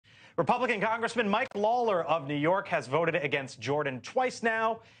Republican Congressman Mike Lawler of New York has voted against Jordan twice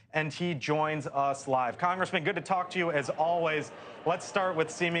now, and he joins us live. Congressman, good to talk to you as always. Let's start with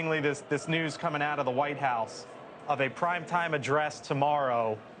seemingly this news coming out of the White House of a primetime address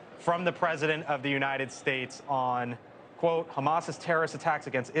tomorrow from the President of the United States on, quote, Hamas's terrorist attacks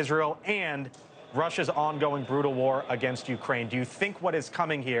against Israel and Russia's ongoing brutal war against Ukraine. Do you think what is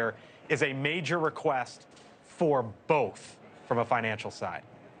coming here is a major request for both from a financial side?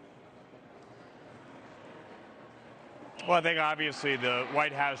 Well, I think obviously the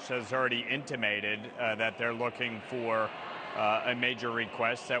White House has already intimated that they're looking for a major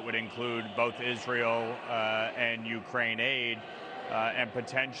request that would include both Israel and Ukraine aid and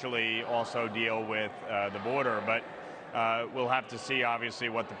potentially also deal with the border. But we'll have to see, obviously,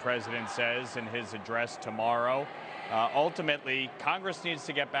 what the president says in his address tomorrow. Ultimately, Congress needs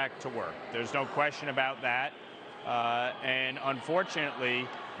to get back to work. There's no question about that. And unfortunately,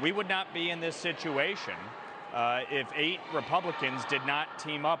 we would not be in this situation if 8 Republicans did not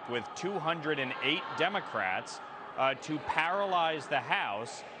team up with 208 Democrats to paralyze the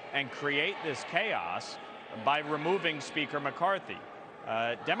House and create this chaos by removing Speaker McCarthy.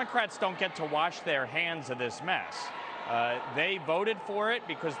 Democrats don't get to wash their hands of this mess. They voted for it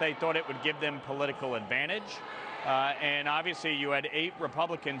because they thought it would give them political advantage. And obviously, you had 8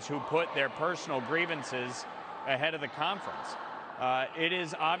 Republicans who put their personal grievances ahead of the conference. It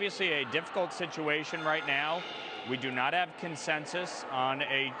is obviously a difficult situation right now. We do not have consensus on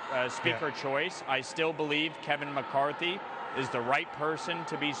a speaker choice. I still believe Kevin McCarthy is the right person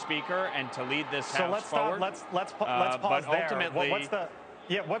to be speaker and to lead this House forward. Let's pause but there. Ultimately,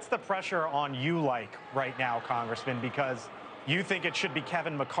 what's the pressure on you like right now, Congressman? Because you think it should be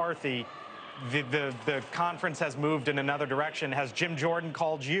Kevin McCarthy. The conference has moved in another direction. Has Jim Jordan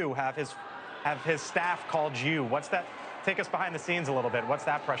called you? Have his staff called you? What's that? Take us behind the scenes a little bit. What's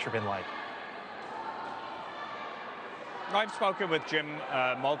that pressure been like? I've spoken with Jim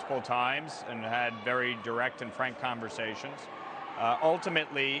multiple times and had very direct and frank conversations.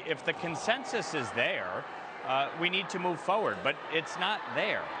 Ultimately, if the consensus is there, we need to move forward, but it's not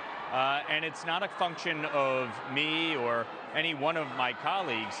there. And it's not a function of me or any one of my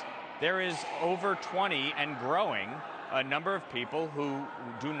colleagues. There is over 20 and growing a number of people who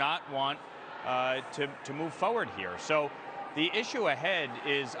do not want to move forward here. So the issue ahead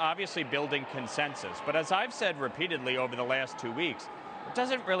is obviously building consensus. But as I've said repeatedly over the last 2 weeks, it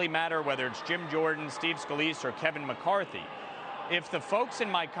doesn't really matter whether it's Jim Jordan, Steve Scalise, or Kevin McCarthy. If the folks in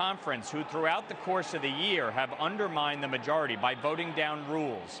my conference who throughout the course of the year have undermined the majority by voting down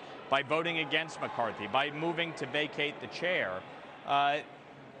rules, by voting against McCarthy, by moving to vacate the chair,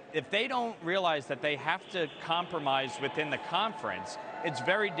 if they don't realize that they have to compromise within the conference, it's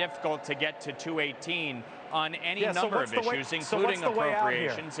very difficult to get to 218 on any number of issues, including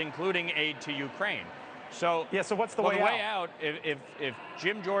appropriations, including aid to Ukraine. So, so what's the way out? If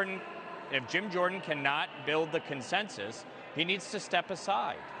Jim Jordan cannot build the consensus, he needs to step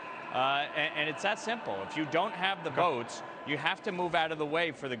aside. And it's that simple. If you don't have the votes, you have to move out of the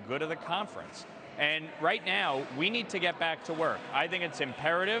way for the good of the conference. And right now, we need to get back to work. I think it's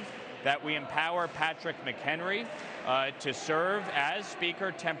imperative that we empower Patrick McHenry to serve as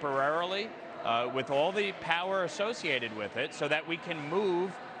Speaker temporarily with all the power associated with it so that we can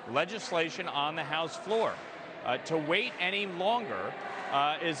move legislation on the House floor. To wait any longer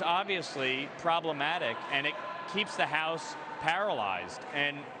is obviously problematic, and it keeps the House paralyzed,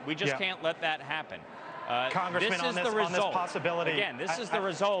 and we just can't let that happen. Congressman, this is on this possibility. Again, this is the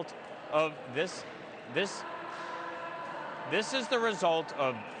result of this is the result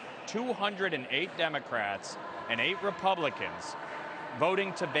of 208 Democrats and 8 Republicans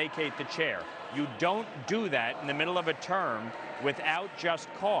voting to vacate the chair. You don't do that in the middle of a term without just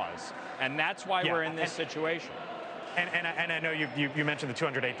cause, and that's why we're in this situation. And I know you mentioned the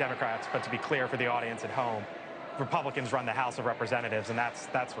 208 Democrats, but to be clear for the audience at home, Republicans run the House of Representatives, and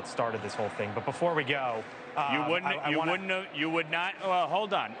that's what started this whole thing. But before we go, you would not.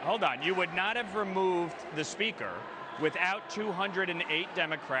 Hold on. You would not have removed the Speaker without 208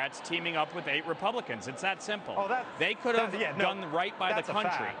 Democrats teaming up with 8 Republicans. It's that simple. They could have done right by the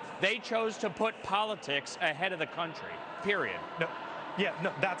country. They chose to put politics ahead of the country. Period. No,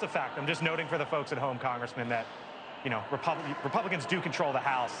 that's a fact. I'm just noting for the folks at home, Congressman, that Republicans do control the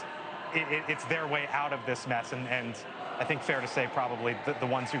House. It's their way out of this mess, and I think fair to say probably the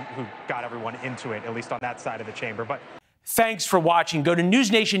ones who got everyone into it, at least on that side of the chamber. But thanks for watching. Go to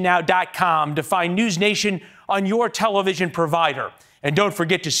newsnationnow.com to find NewsNation on your television provider. And don't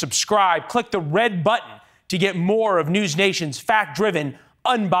forget to subscribe. Click the red button to get more of NewsNation's fact-driven,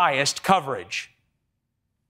 unbiased coverage.